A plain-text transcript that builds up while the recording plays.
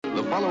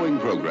following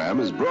program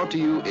is brought to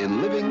you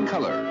in living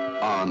color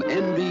on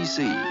NBC.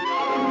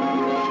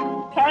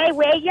 Hey,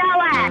 where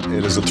y'all at?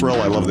 It is a thrill.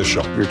 I love this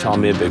show. You're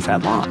telling me a big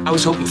fat lie. I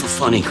was hoping for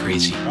funny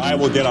crazy. I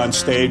will get on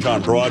stage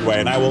on Broadway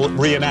and I will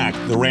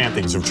reenact the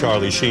rantings of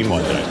Charlie Sheen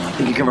one day.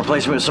 Think you can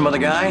replace me with some other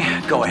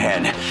guy? Go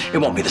ahead. It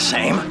won't be the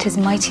same. 'Tis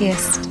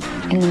mightiest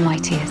in the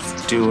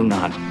mightiest. Do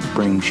not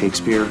bring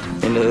Shakespeare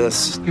into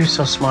this. You're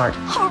so smart.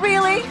 Oh,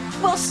 really?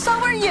 Well, so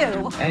are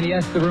you. And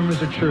yes, the rumors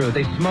are true.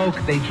 They smoke,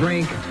 they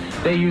drink,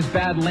 they use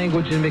bad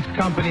language in mixed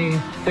company.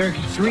 They're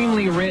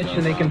extremely rich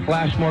and they can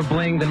flash more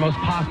bling than most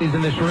posses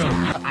in this room.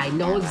 I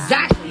know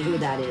exactly who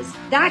that is.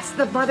 That's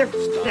the mother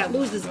that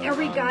loses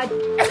every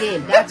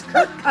game. That's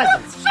Kirk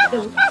Cousins.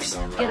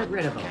 Get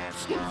rid of him.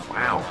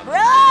 Wow.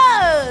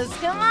 Bros,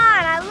 come on.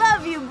 I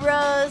love you,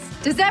 bros.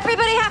 Does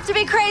everybody have to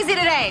be crazy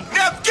today?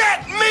 Now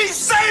get me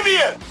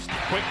Savior!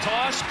 Quick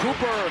toss.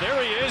 Cooper,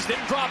 there he is.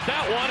 Didn't drop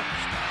that one.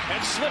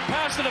 And slipped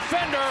past the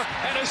defender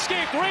and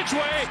escaped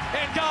Ridgeway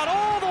and got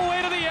all the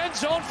way to the end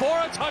zone for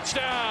a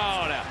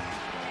touchdown.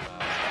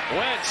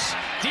 Wentz,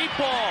 deep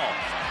ball.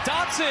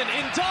 Dotson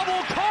in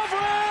double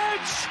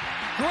coverage.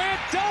 Grant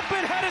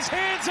Delpit had his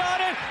hands on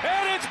it,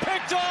 and it's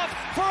picked off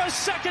for a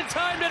second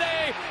time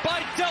today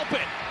by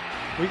Delpit.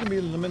 We can be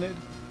eliminated.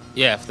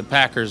 Yeah, if the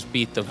Packers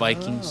beat the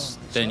Vikings,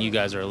 then you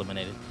guys are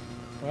eliminated.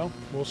 Well,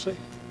 we'll see.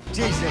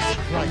 Jesus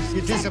Christ,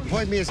 you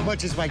disappoint me as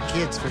much as my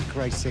kids, for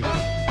Christ's sake.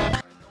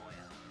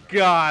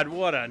 God,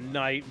 what a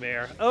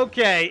nightmare.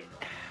 Okay,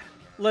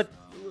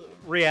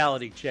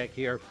 reality check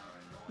here.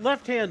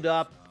 Left hand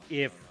up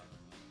if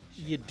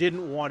you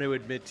didn't want to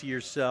admit to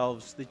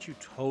yourselves that you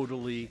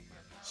totally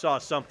saw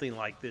something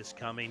like this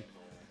coming.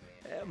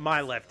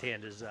 My left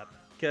hand is up.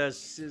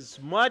 Because as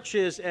much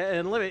as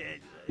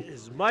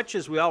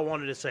we all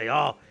wanted to say,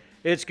 oh,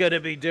 it's going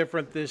to be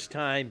different this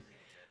time,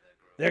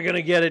 they're going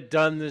to get it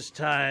done this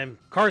time,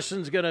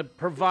 Carson's going to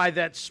provide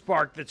that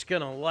spark that's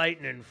going to light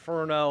an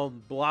inferno,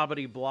 blah,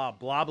 blah, blah,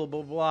 blah, blah,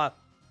 blah, blah.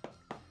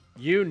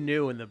 You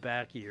knew in the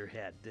back of your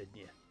head, didn't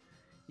you?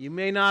 You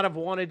may not have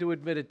wanted to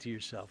admit it to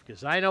yourself,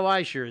 because I know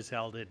I sure as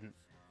hell didn't.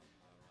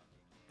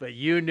 But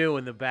you knew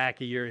in the back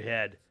of your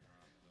head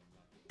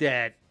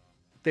that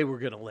they were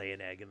going to lay an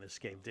egg in this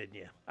game, didn't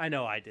you? I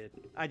know I did.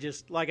 I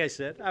just, like I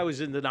said, I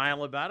was in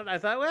denial about it. I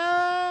thought,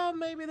 well,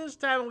 maybe this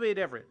time will be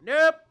different.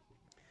 Nope.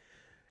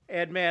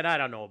 And, man, I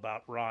don't know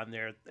about Ron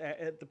there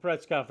at the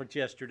press conference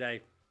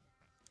yesterday.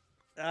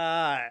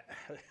 I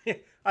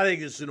think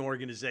this is an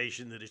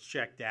organization that is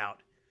checked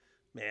out,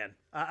 man.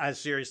 I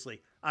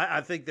seriously,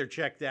 I think they're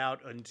checked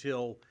out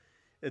until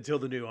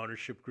the new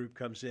ownership group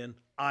comes in.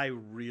 I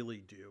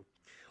really do.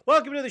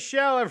 Welcome to the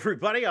show,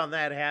 everybody, on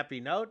that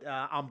happy note.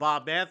 I'm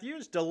Bob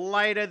Matthews.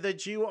 Delighted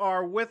that you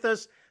are with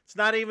us. It's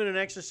not even an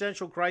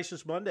Existential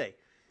Crisis Monday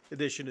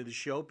edition of the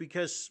show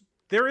because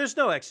there is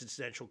no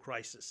existential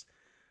crisis.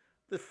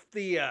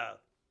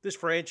 This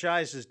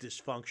franchise is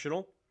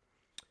dysfunctional,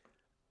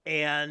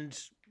 and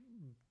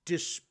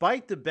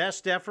despite the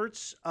best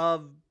efforts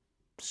of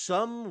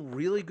some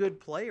really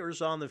good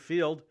players on the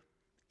field,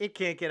 it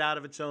can't get out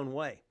of its own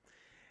way.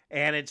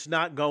 And it's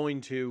not going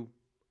to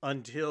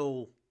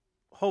until,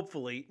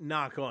 hopefully,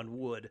 knock on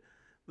wood,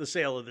 the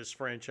sale of this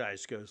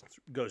franchise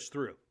goes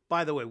through.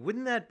 By the way,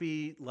 wouldn't that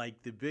be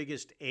like the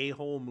biggest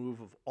a-hole move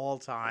of all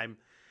time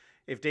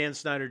if Dan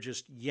Snyder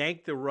just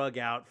yanked the rug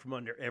out from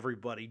under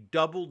everybody,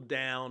 doubled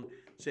down,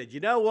 said, you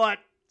know what,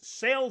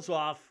 sales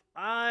off.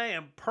 I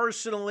am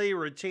personally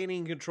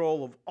retaining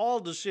control of all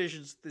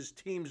decisions this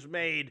team's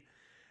made,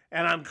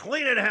 and I'm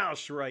cleaning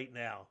house right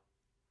now.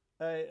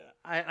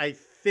 I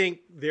think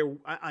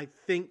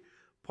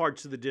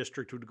parts of the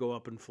district would go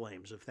up in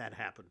flames if that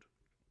happened.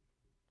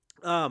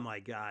 Oh, my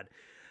God.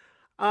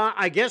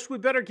 I guess we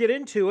better get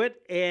into it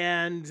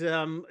and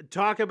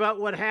talk about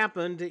what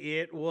happened.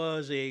 It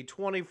was a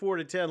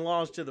 24-10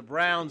 loss to the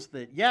Browns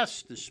that,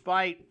 yes,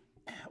 despite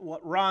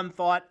what Ron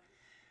thought,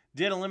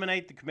 did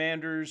eliminate the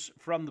Commanders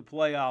from the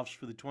playoffs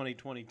for the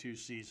 2022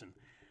 season.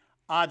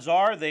 Odds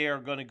are they are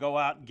going to go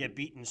out and get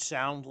beaten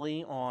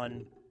soundly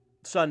on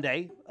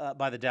Sunday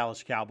by the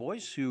Dallas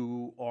Cowboys,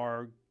 who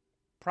are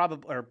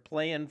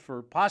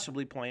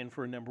possibly playing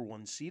for a number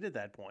one seed at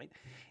that point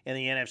in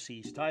the NFC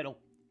East title.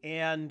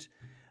 And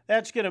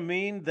that's going to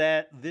mean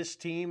that this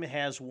team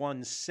has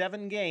won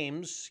 7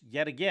 games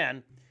yet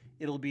again.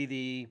 It'll be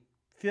the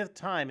 5th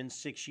time in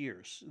 6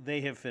 years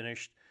they have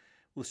finished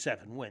with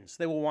 7 wins.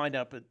 They will wind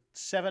up at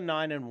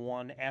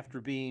 7-9-1 after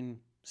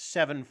being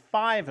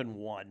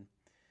 7-5-1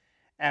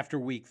 after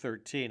week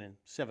 13 and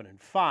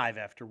 7-5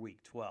 after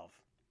week 12.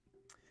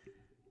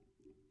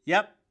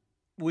 Yep,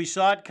 we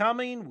saw it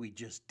coming. We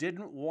just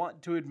didn't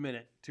want to admit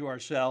it to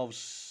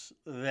ourselves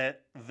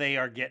that they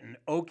are getting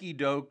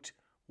okey-doked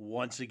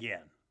once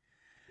again.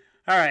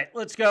 All right,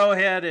 let's go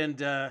ahead and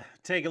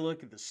take a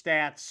look at the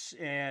stats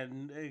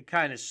and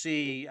kind of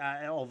see,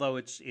 although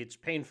it's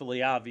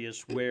painfully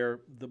obvious where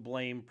the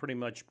blame pretty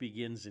much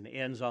begins and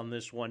ends on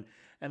this one,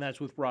 and that's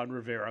with Ron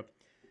Rivera.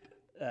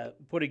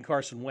 putting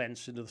Carson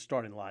Wentz into the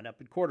starting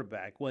lineup at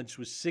quarterback. Wentz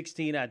was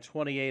 16 out of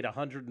 28,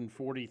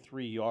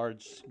 143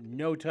 yards,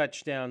 no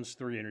touchdowns,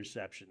 3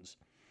 interceptions.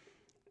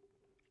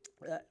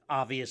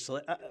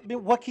 Obviously, I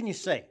mean, what can you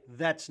say?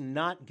 That's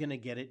not going to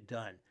get it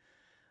done.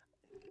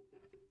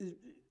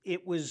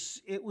 It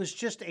was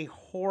just a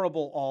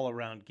horrible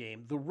all-around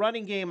game. The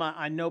running game,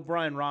 I know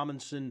Brian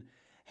Robinson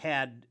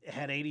had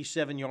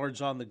 87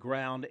 yards on the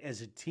ground.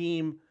 As a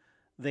team,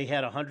 they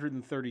had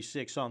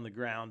 136 on the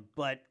ground,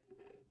 but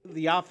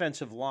the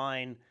offensive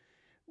line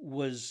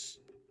was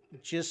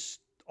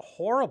just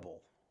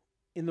horrible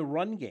in the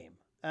run game.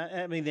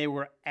 I mean, they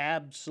were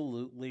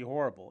absolutely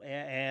horrible.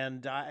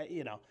 And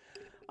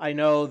I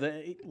know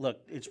that, look,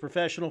 it's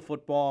professional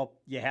football.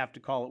 You have to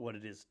call it what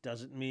it is.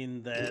 Doesn't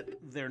mean that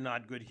they're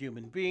not good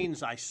human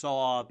beings. I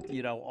saw,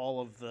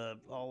 all of the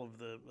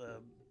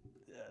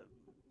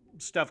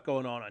stuff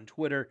going on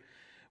Twitter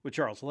with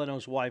Charles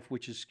Leno's wife,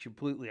 which is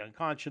completely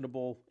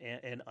unconscionable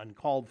and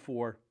uncalled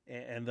for.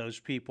 And those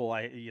people,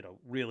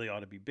 really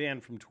ought to be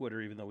banned from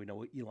Twitter, even though we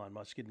know Elon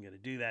Musk isn't going to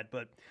do that.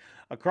 But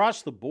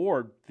across the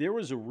board, there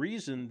was a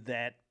reason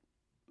that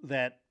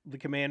the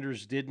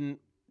Commanders didn't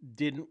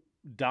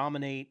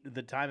dominate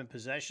the time of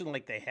possession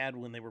like they had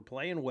when they were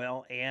playing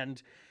well,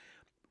 and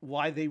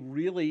why they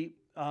really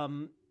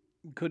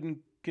couldn't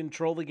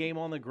control the game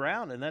on the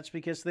ground, and that's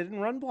because they didn't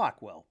run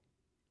block well.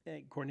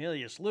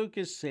 Cornelius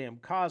Lucas, Sam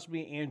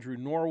Cosby, Andrew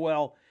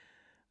Norwell,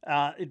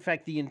 in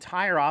fact, the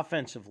entire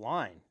offensive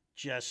line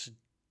just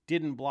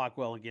didn't block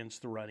well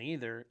against the run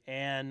either.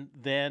 And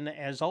then,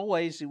 as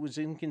always, it was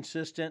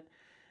inconsistent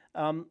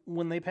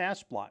when they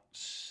pass blocked.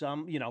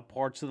 Some,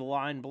 parts of the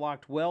line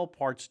blocked well,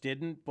 parts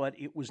didn't, but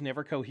it was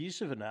never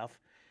cohesive enough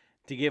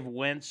to give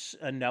Wentz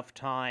enough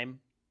time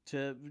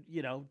to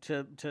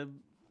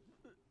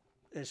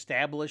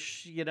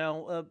establish,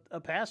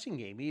 a passing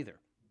game either.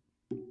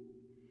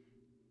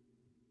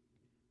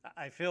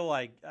 I feel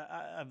like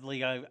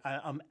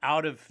I'm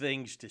out of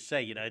things to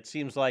say. It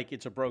seems like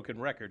it's a broken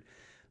record.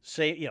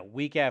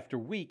 Week after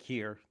week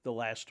here, the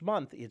last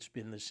month, it's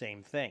been the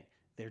same thing.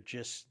 They're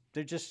just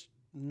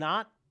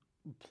not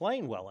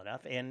playing well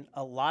enough, and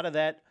a lot of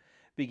that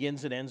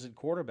begins and ends at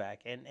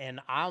quarterback.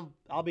 And I'll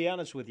be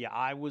honest with you,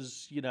 I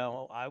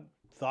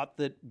thought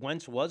that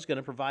Wentz was going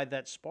to provide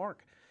that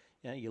spark.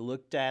 You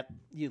looked at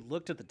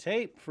the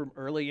tape from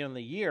early in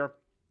the year,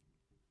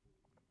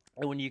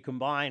 and when you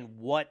combine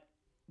what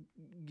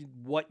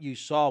you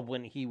saw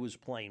when he was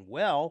playing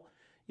well,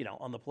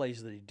 on the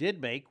plays that he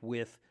did make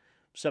with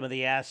some of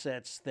the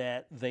assets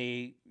that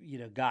they,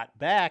 got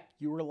back,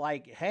 you were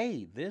like,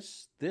 hey,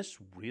 this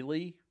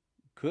really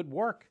could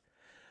work.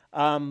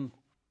 On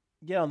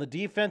the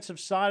defensive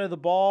side of the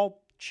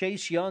ball,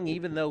 Chase Young,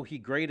 even though he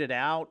graded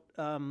out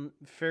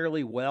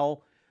fairly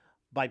well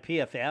by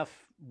PFF,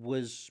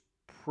 was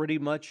pretty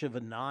much of a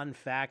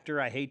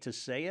non-factor. I hate to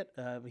say it.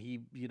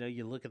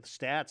 You look at the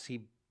stats,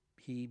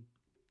 he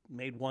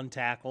made 1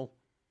 tackle.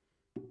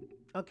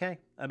 Okay.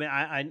 I mean,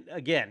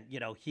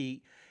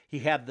 he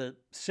had the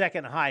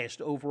second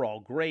highest overall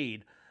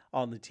grade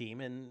on the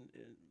team,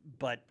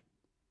 but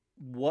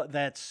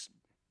that's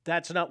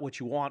not what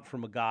you want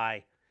from a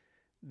guy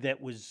that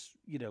was,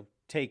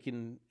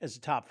 taken as a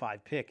top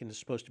 5 pick and is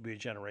supposed to be a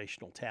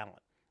generational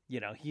talent.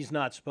 He's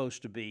not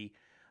supposed to be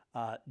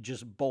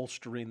just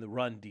bolstering the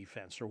run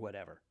defense or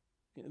whatever.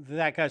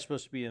 That guy's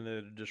supposed to be in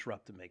there to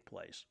disrupt and make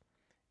plays,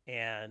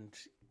 and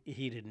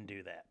he didn't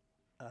do that.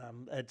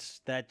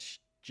 That's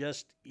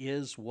just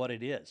is what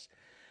it is.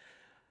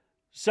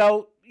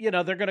 So, they're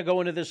going to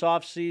go into this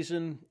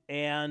offseason,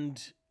 and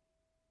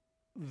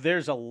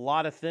there's a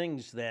lot of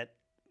things that,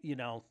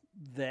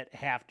 that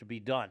have to be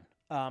done.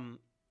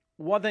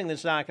 One thing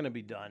that's not going to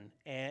be done,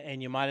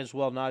 and you might as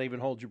well not even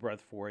hold your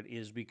breath for it,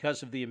 is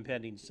because of the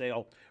impending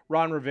sale,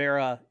 Ron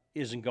Rivera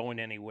isn't going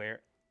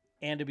anywhere.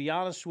 And to be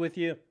honest with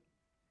you,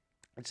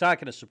 it's not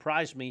going to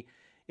surprise me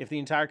if the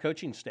entire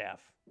coaching staff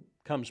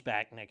comes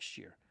back next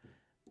year.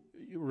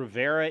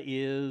 Rivera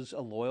is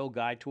a loyal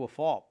guy to a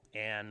fault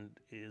and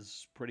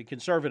is pretty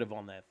conservative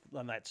on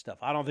that stuff.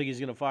 I don't think he's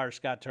going to fire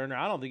Scott Turner.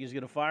 I don't think he's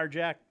going to fire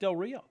Jack Del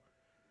Rio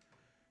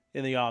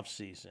in the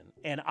offseason.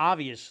 And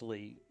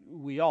obviously,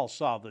 we all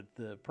saw that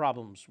the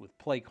problems with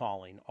play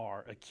calling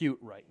are acute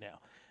right now.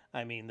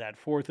 I mean,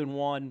 that 4th and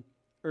 1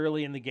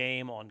 early in the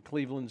game on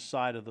Cleveland's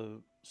side of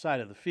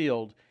the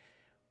field,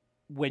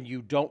 when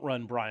you don't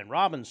run Brian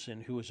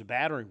Robinson, who is a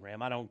battering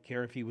ram, I don't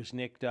care if he was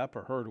nicked up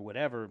or hurt or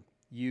whatever,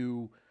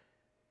 you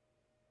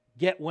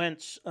get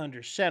Wentz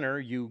under center,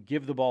 you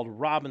give the ball to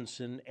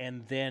Robinson,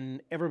 and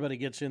then everybody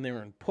gets in there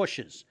and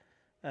pushes.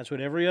 That's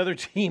what every other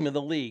team in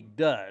the league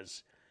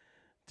does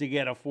to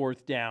get a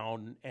 4th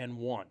down and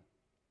 1,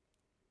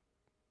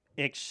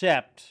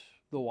 except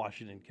the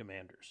Washington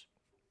Commanders.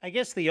 I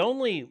guess the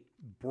only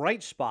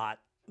bright spot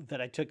that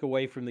I took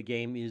away from the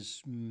game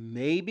is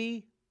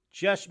maybe,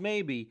 just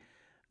maybe,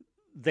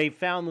 they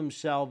found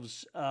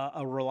themselves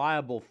a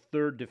reliable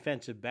third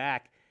defensive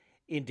back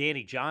in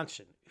Danny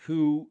Johnson,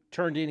 who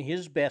turned in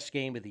his best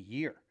game of the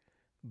year,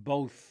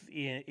 both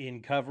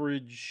in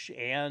coverage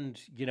and,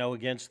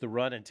 against the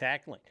run and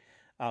tackling.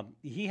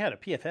 He had a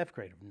PFF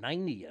grade of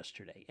 90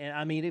 yesterday. And,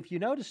 I mean, if you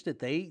noticed it,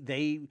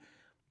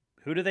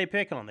 who did they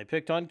pick on? They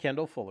picked on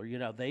Kendall Fuller.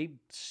 They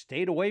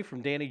stayed away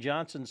from Danny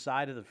Johnson's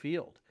side of the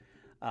field,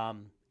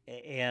 and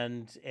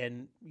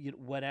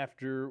went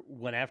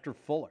after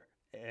Fuller,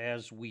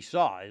 as we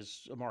saw,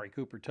 as Amari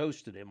Cooper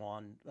toasted him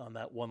on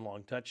that one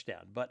long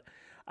touchdown. But,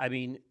 I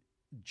mean,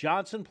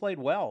 Johnson played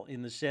well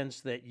in the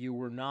sense that you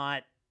were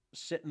not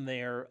sitting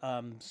there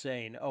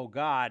saying, "Oh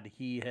God,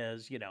 he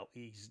has,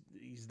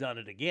 he's done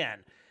it again."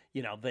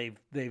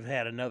 They've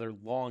had another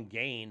long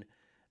gain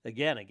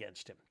again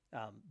against him.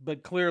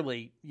 But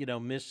clearly,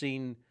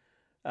 missing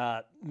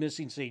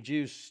St.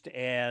 Juste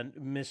and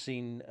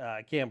missing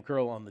Cam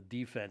Curl on the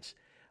defense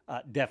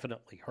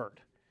definitely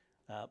hurt.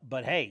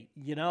 But hey,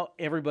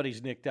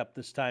 everybody's nicked up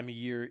this time of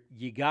year.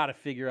 You got to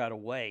figure out a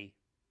way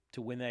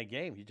to win that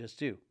game. You just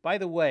do. By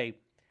the way,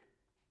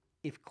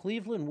 if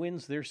Cleveland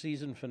wins their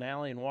season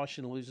finale and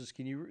Washington loses,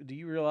 do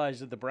you realize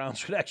that the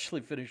Browns would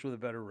actually finish with a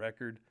better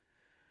record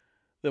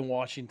than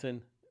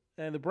Washington?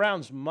 And the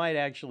Browns might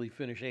actually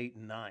finish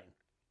 8-9.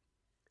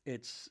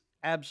 It's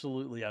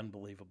absolutely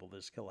unbelievable,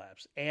 this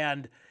collapse.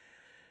 And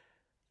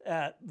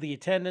the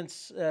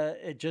attendance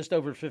at just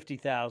over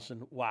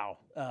 50,000.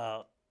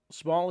 Wow.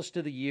 Smallest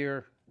of the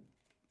year.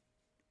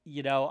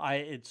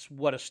 It's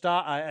what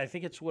I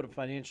think it's what a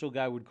financial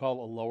guy would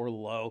call a lower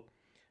low.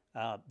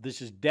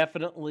 This is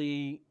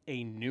definitely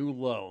a new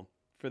low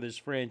for this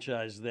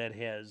franchise that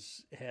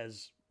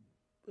has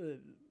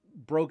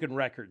broken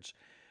records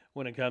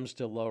when it comes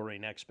to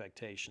lowering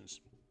expectations.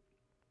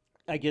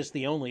 I guess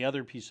the only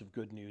other piece of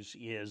good news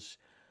is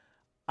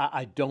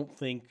I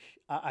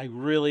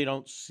really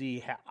don't see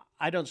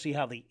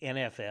how the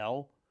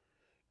NFL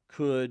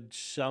could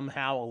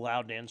somehow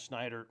allow Dan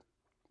Snyder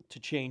to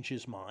change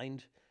his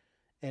mind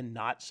and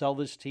not sell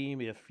this team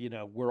if,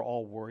 we're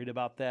all worried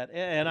about that.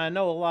 And I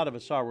know a lot of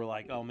us are. We're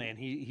like, oh, man,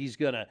 he's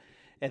going to,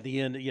 at the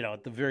end,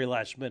 at the very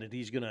last minute,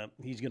 he's going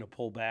to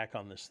pull back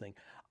on this thing.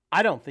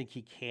 I don't think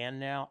he can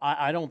now.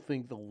 I don't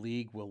think the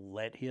league will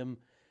let him,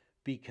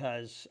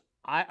 because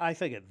I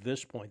think at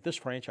this point, this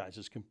franchise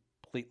is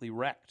completely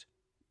wrecked.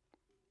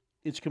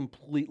 It's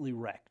completely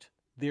wrecked.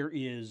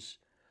 It's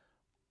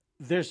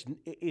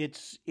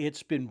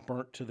been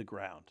burnt to the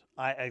ground.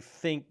 I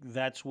think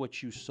that's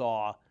what you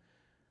saw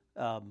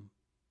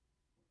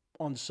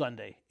on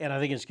Sunday, and I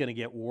think it's going to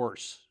get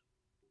worse,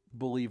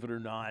 believe it or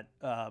not,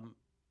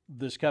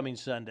 this coming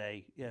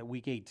Sunday,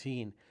 Week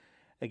 18,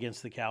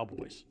 against the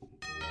Cowboys.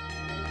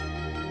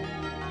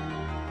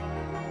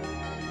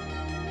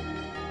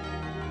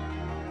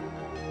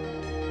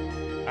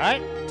 All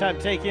right, time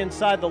to take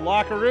Inside the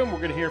Locker Room. We're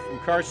going to hear from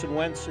Carson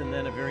Wentz and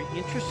then a very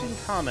interesting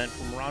comment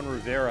from Ron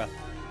Rivera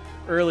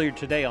earlier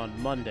today on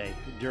Monday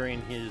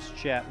during his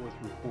chat with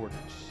reporters.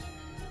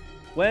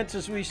 Wentz,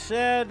 as we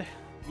said,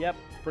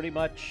 pretty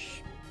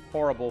much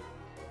horrible.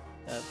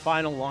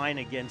 Final line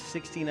again,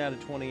 16 out of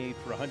 28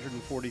 for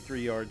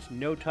 143 yards,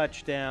 no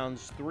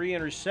touchdowns, 3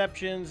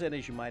 interceptions, and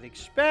as you might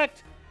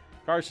expect,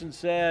 Carson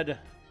said,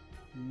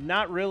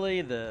 not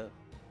really the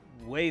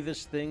way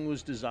this thing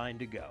was designed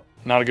to go.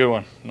 Not a good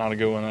one.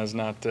 That's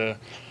not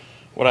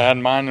what I had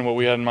in mind and what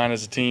we had in mind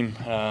as a team.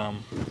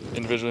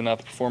 Individually, not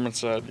the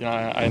performance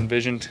I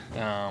envisioned.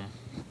 A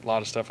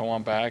lot of stuff I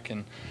want back,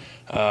 and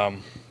that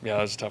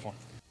was a tough one.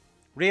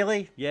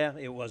 Really? Yeah,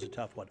 it was a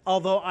tough one.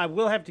 Although I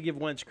will have to give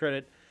Wentz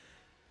credit.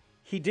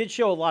 He did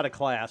show a lot of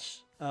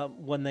class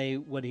when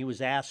he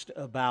was asked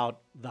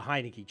about the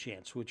Heineke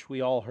chance, which we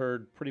all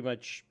heard pretty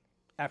much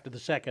after the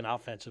second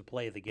offensive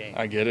play of the game.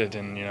 I get it,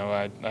 and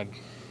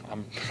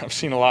I've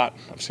seen a lot.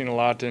 I've seen a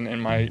lot in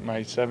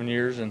my 7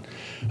 years, and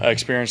I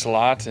experienced a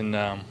lot, and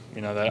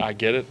that I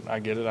get it. I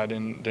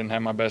didn't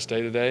have my best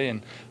day today,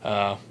 and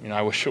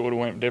I wish it would have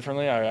went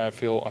differently. I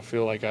feel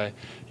like I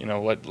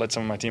let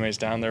some of my teammates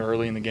down there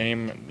early in the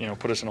game,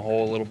 put us in a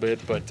hole a little bit,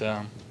 but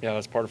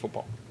that's part of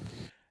football.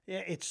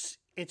 Yeah,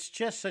 it's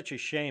just such a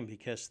shame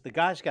because the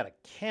guy's got a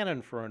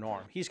cannon for an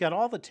arm. He's got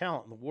all the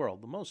talent in the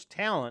world, the most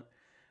talent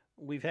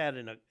we've had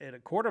in a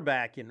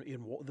quarterback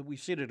that we've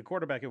seen at a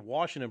quarterback in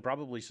Washington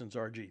probably since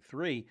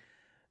RG3.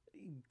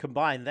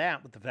 Combine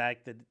that with the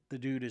fact that the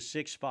dude is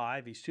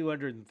 6'5", he's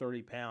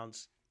 230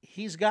 pounds.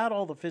 He's got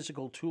all the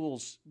physical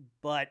tools,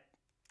 but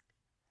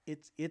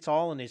it's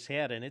all in his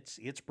head, and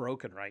it's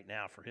broken right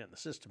now for him. The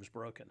system's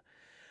broken.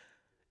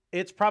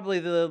 It's probably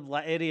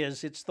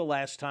it's the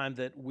last time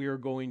that we're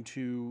going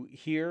to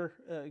hear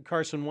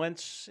Carson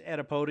Wentz at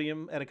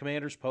a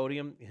Commander's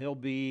podium. He'll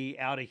be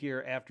out of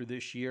here after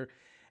this year.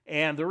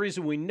 And the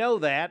reason we know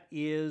that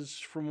is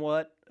from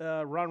what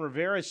Ron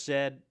Rivera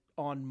said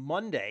on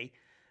Monday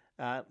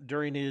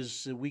during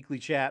his weekly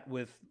chat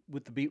with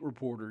the beat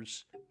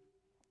reporters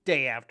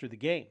day after the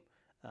game.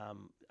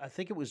 I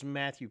think it was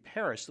Matthew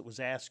Paris that was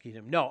asking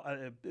him. No,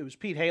 it was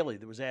Pete Haley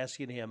that was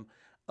asking him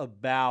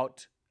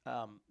about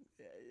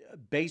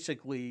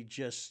basically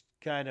just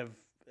kind of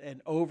an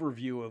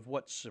overview of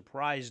what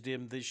surprised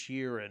him this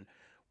year and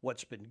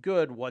what's been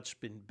good, what's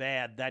been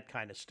bad, that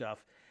kind of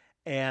stuff.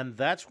 And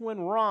that's when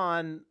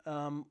Ron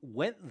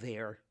went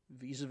there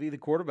vis-a-vis the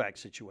quarterback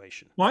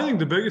situation? Well, I think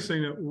the biggest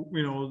thing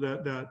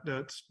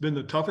that's been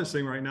the toughest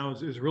thing right now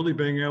is really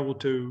being able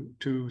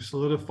to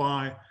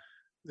solidify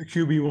the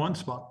QB1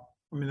 spot.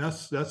 I mean,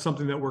 that's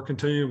something that we're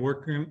continuing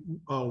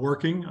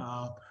working.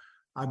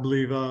 I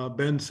believe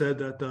Ben said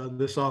that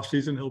this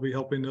offseason he'll be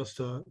helping us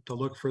to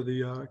look for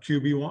the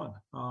QB1.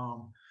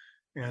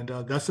 And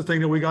that's the thing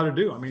that we got to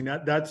do. I mean,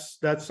 that's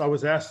I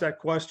was asked that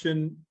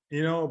question,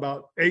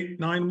 about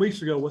 8-9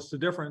 weeks ago. What's the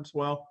difference?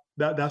 Well,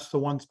 that's the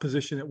one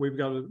position that we've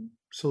got to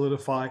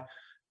solidify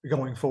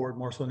going forward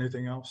more so than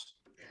anything else.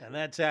 And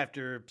that's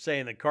after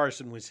saying that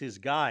Carson was his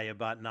guy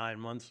about 9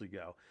 months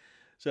ago.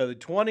 So the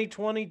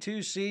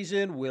 2022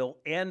 season will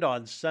end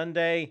on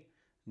Sunday,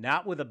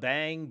 not with a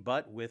bang,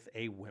 but with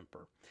a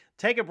whimper.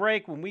 Take a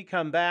break. When we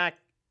come back,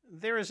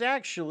 there is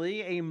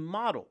actually a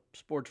model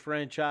sports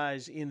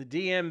franchise in the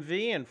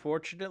DMV, and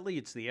fortunately,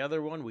 it's the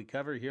other one we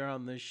cover here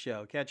on this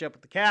show. Catch up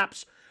with the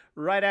Caps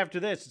right after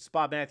this. It's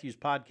Bob Matthews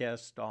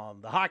Podcast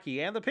on the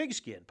Hockey and the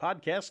Pigskin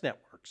Podcast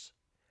Networks.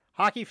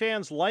 Hockey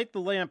fans, light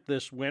the lamp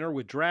this winter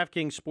with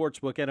DraftKings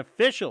Sportsbook, an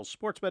official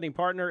sports betting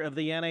partner of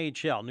the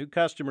NHL. New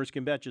customers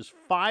can bet just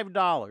 $5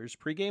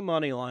 pregame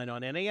money line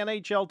on any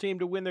NHL team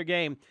to win their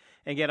game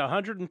and get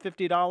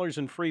 $150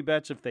 in free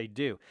bets if they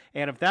do.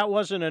 And if that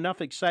wasn't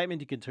enough excitement,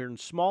 you can turn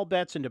small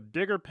bets into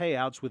bigger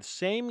payouts with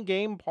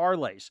same-game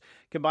parlays.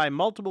 Combine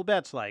multiple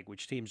bets like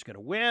which team's going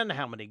to win,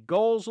 how many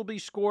goals will be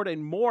scored,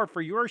 and more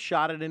for your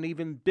shot at an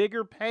even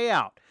bigger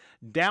payout.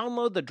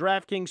 Download the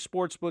DraftKings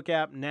Sportsbook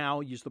app now.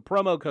 Use the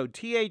promo code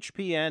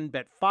THPN.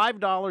 Bet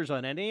 $5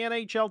 on any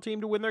NHL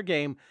team to win their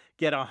game.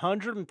 Get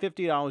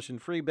 $150 in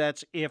free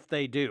bets if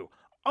they do.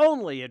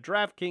 Only at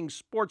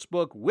DraftKings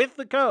Sportsbook with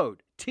the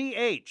code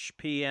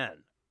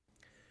THPN.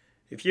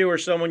 If you or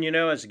someone you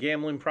know has a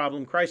gambling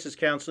problem, crisis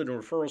counseling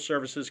and referral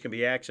services can be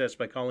accessed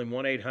by calling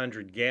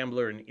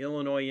 1-800-GAMBLER in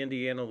Illinois,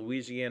 Indiana,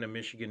 Louisiana,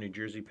 Michigan, New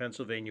Jersey,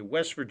 Pennsylvania,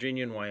 West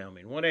Virginia, and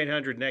Wyoming.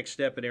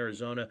 1-800-NEXT-STEP in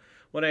Arizona.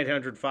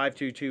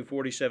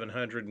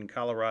 1-800-522-4700 in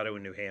Colorado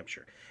and New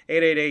Hampshire.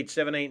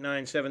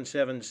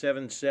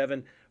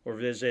 888-789-7777 or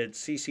visit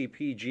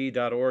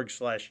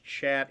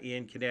ccpg.org/chat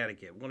in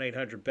Connecticut.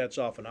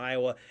 1-800-BETS-OFF in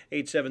Iowa.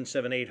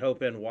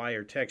 8778-HOPE-NY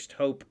or text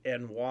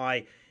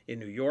HOPE-NY. In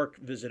New York,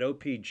 visit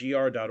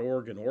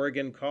opgr.org in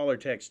Oregon. Call or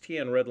text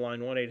TN Redline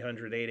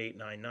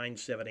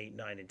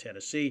 1-800-889-9789 in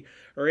Tennessee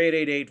or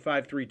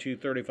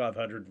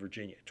 888-532-3500 in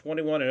Virginia.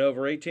 21 and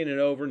over, 18 and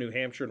over, New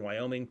Hampshire and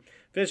Wyoming.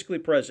 Physically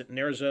present in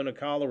Arizona,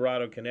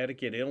 Colorado,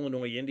 Connecticut,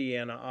 Illinois,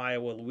 Indiana,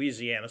 Iowa,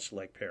 Louisiana,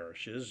 select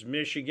parishes.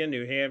 Michigan,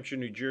 New Hampshire,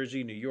 New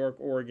Jersey, New York,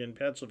 Oregon,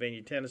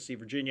 Pennsylvania, Tennessee,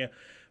 Virginia,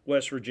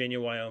 West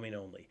Virginia, Wyoming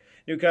only.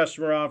 New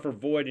customer offer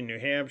void in New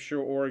Hampshire,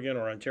 Oregon,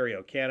 or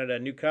Ontario, Canada.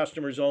 New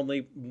customers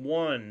only,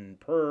 one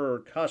per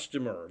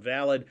customer.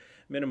 Valid,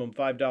 minimum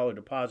 $5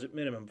 deposit,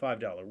 minimum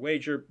 $5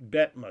 wager.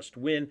 Bet must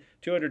win.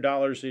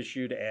 $200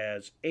 issued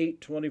as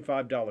 8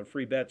 $25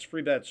 free bets.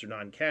 Free bets are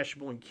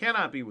non-cashable and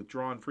cannot be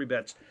withdrawn. Free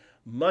bets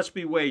must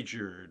be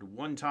wagered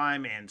one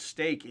time, and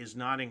stake is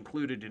not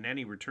included in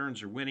any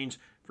returns or winnings.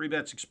 Free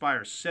bets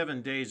expire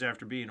 7 days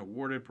after being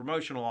awarded.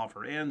 Promotional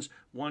offer ends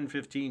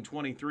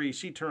 1/15/23.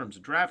 See terms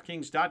at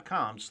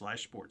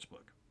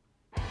DraftKings.com/sportsbook.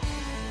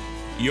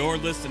 You're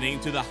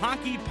listening to the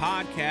Hockey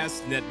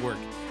Podcast Network,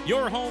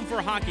 your home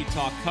for hockey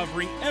talk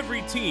covering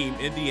every team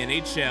in the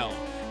NHL.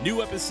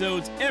 New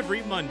episodes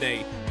every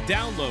Monday.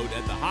 Download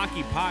at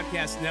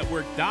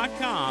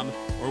thehockeypodcastnetwork.com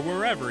or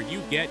wherever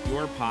you get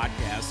your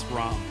podcasts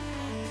from.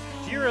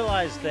 Do you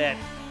realize that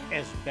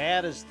as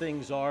bad as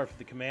things are for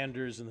the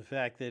Commanders and the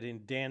fact that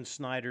in Dan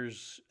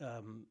Snyder's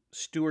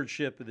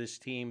stewardship of this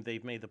team,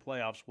 they've made the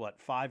playoffs,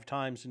 5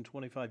 times in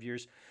 25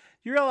 years?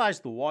 You realize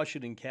the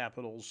Washington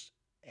Capitals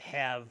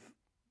have,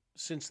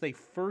 since they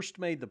first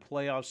made the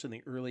playoffs in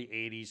the early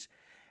 80s,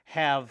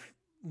 have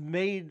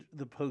made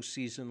the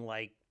postseason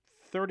like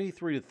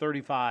 33 to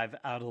 35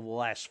 out of the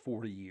last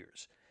 40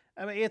 years.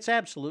 I mean, it's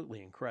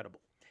absolutely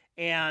incredible.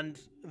 And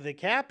the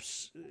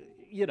Caps,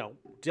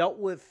 dealt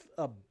with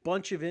a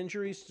bunch of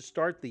injuries to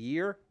start the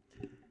year,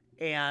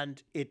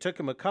 and it took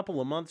them a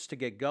couple of months to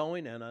get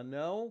going. And I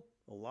know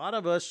a lot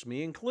of us,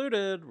 me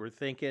included, were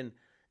thinking,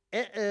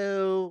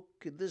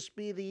 could this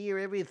be the year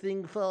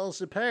everything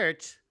falls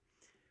apart?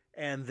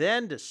 And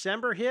then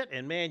December hit,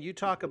 and man, you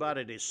talk about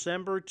a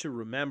December to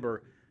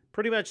remember,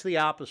 pretty much the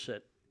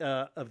opposite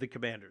of the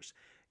Commanders.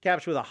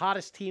 Caps were the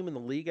hottest team in the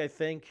league, I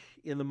think,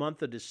 in the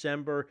month of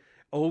December.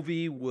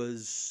 Ovi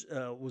was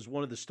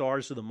one of the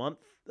stars of the month,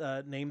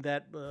 named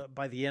that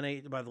by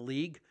the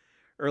league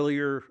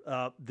earlier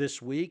this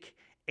week.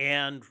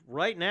 And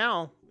right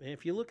now,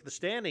 if you look at the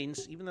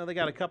standings, even though they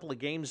got a couple of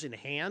games in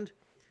hand,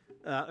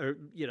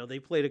 they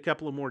played a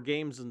couple of more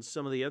games than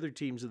some of the other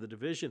teams of the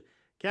division.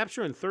 Caps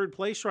are in third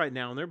place right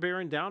now, and they're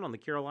bearing down on the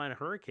Carolina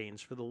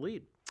Hurricanes for the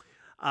lead.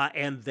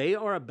 And they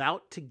are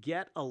about to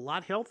get a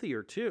lot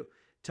healthier too.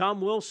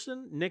 Tom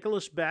Wilson,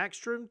 Nicholas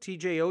Backstrom,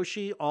 TJ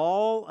Oshie,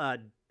 all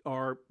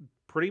are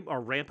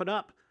ramping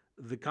up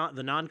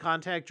The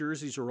non-contact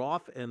jerseys are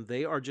off, and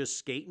they are just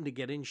skating to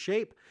get in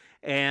shape.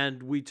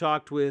 And we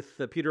talked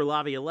with Peter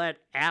Laviolette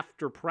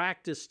after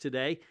practice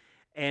today,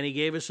 and he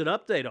gave us an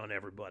update on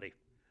everybody.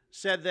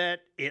 Said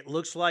that it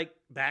looks like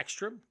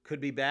Backstrom could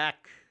be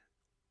back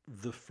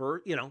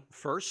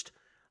first.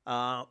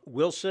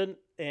 Wilson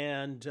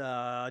and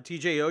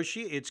TJ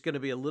Oshie, it's going to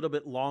be a little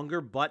bit longer,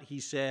 but he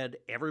said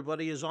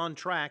everybody is on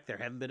track. There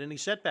haven't been any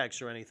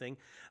setbacks or anything.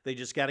 They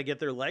just got to get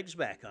their legs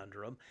back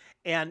under them.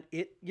 And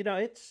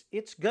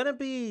it's going to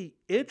be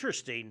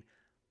interesting.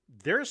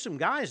 There are some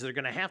guys that are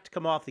going to have to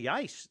come off the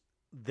ice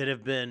that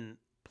have been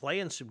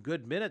playing some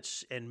good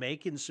minutes and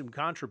making some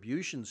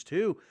contributions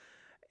too.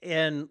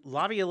 And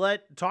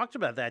Laviolette talked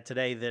about that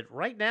today, that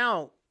right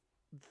now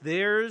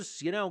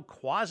there's,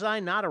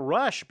 quasi not a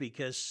rush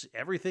because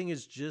everything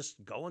is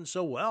just going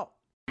so well.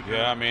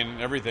 Yeah, I mean,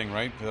 everything,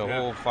 right? The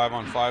whole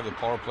 5-on-5, the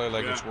power play,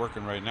 it's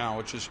working right now,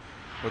 which is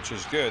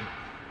good.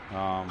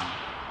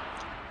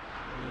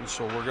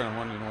 So we're going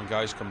to, when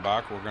guys come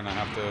back, we're going to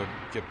have to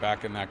get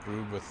back in that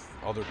groove with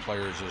other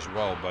players as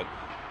well. But,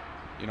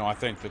 I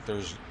think that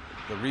there's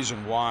the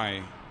reason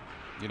why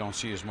you don't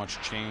see as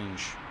much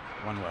change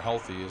when we're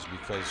healthy is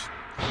because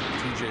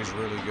TJ's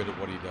really good at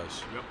what he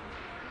does. Yep.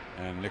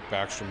 And Nick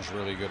Backstrom's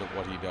really good at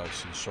what he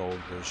does. And so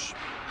there's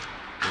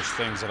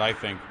things that I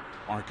think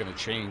aren't going to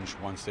change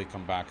once they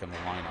come back in the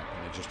lineup,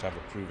 and they just have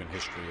a proven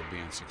history of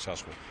being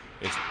successful.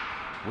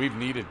 We've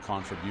needed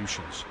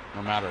contributions,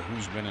 no matter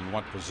who's been in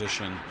what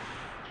position.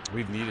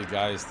 We've needed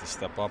guys to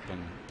step up and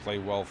play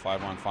well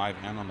 5-on-5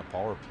 and on the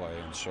power play.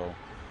 And so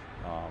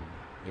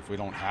if we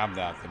don't have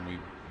that, then we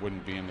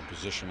wouldn't be in the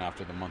position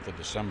after the month of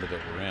December that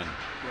we're in.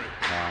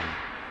 Right.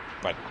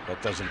 But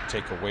that doesn't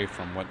take away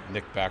from what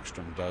Nick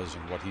Backstrom does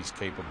and what he's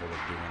capable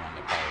of doing on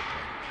the power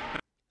play.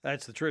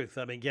 That's the truth.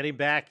 I mean, getting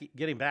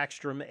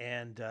Backstrom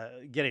and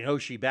getting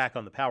Oshie back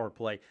on the power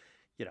play,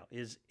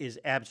 is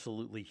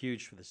absolutely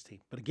huge for this team.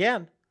 But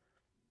again,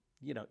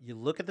 you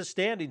look at the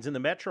standings in the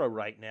Metro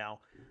right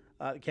now.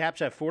 The Caps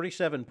have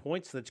 47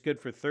 points. That's good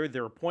for third.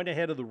 They're a point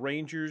ahead of the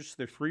Rangers.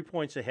 They're 3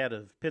 points ahead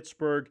of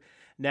Pittsburgh.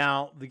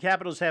 Now, the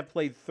Capitals have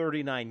played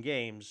 39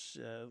 games.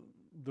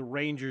 The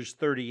Rangers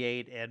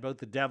 38, and both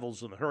the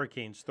Devils and the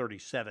Hurricanes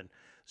 37.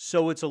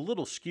 So it's a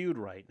little skewed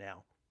right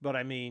now. But,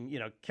 I mean,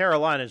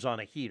 Carolina's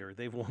on a heater.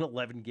 They've won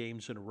 11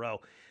 games in a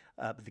row.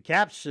 But the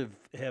Caps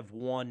have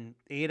won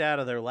 8 out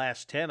of their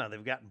last 10.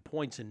 They've gotten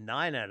points in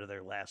 9 out of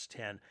their last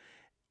 10.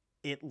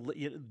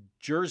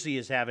 Jersey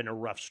is having a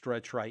rough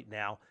stretch right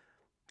now.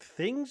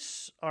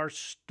 Things are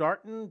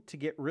starting to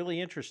get really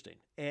interesting.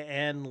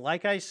 And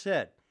like I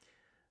said,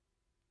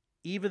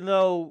 even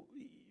though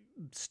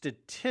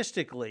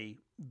statistically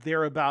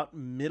they're about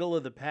middle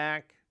of the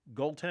pack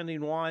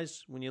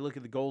goaltending-wise, when you look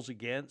at the goals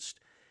against,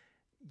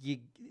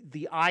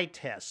 the eye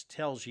test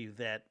tells you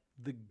that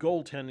the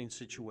goaltending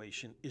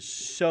situation is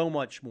so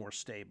much more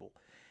stable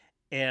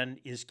and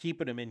is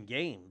keeping them in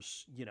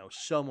games,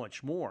 so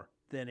much more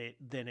than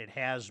it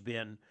has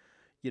been,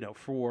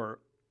 for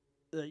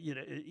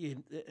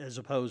as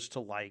opposed to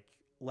like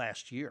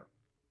last year.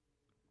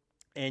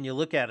 And you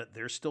look at it,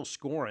 they're still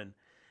scoring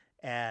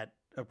at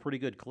a pretty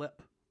good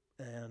clip.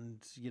 And,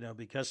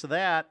 because of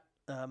that,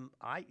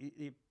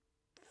 if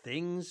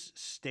things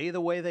stay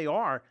the way they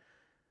are,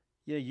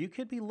 you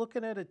could be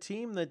looking at a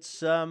team that's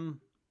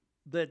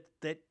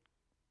that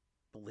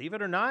believe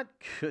it or not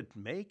could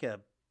make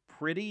a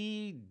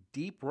pretty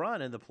deep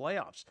run in the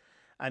playoffs.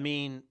 I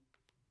mean,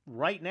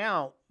 right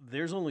now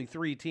there's only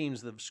 3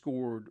 teams that have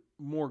scored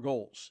more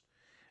goals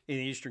in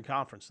the Eastern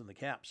Conference than the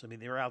Caps. I mean,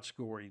 they're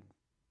outscoring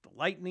the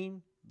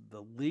Lightning,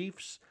 the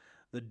Leafs,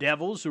 the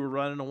Devils, who were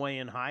running away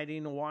and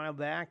hiding a while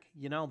back.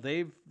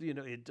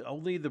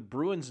 Only the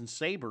Bruins and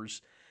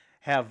Sabres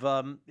have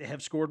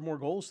scored more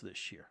goals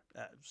this year.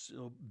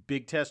 So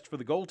big test for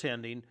the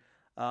goaltending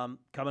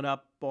coming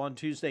up on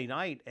Tuesday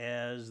night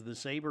as the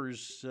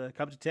Sabres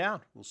come to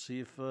town. We'll see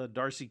if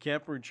Darcy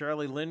Kemper and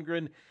Charlie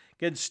Lindgren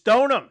can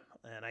stone them,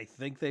 and I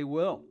think they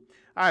will.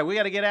 All right, we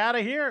got to get out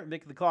of here.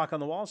 Make the clock on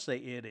the wall say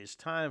it is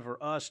time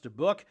for us to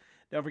book.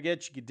 Don't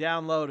forget, you can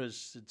download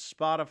us at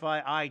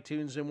Spotify,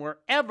 iTunes, and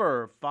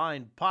wherever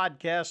fine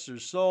podcasts are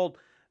sold.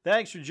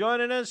 Thanks for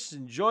joining us.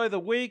 Enjoy the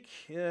week.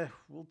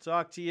 We'll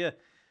talk to you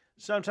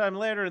sometime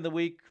later in the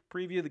week.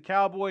 Preview the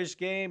Cowboys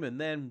game, and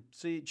then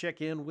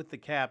check in with the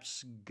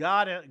Caps.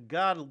 God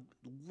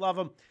love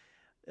them.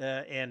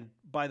 And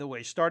by the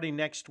way, starting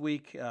next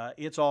week,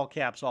 it's all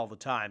Caps all the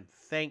time.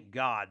 Thank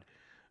God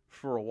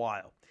for a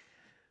while.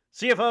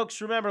 See you,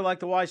 folks. Remember, like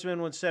the wise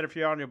man once said, if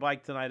you're on your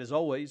bike tonight, as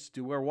always,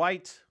 do wear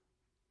white.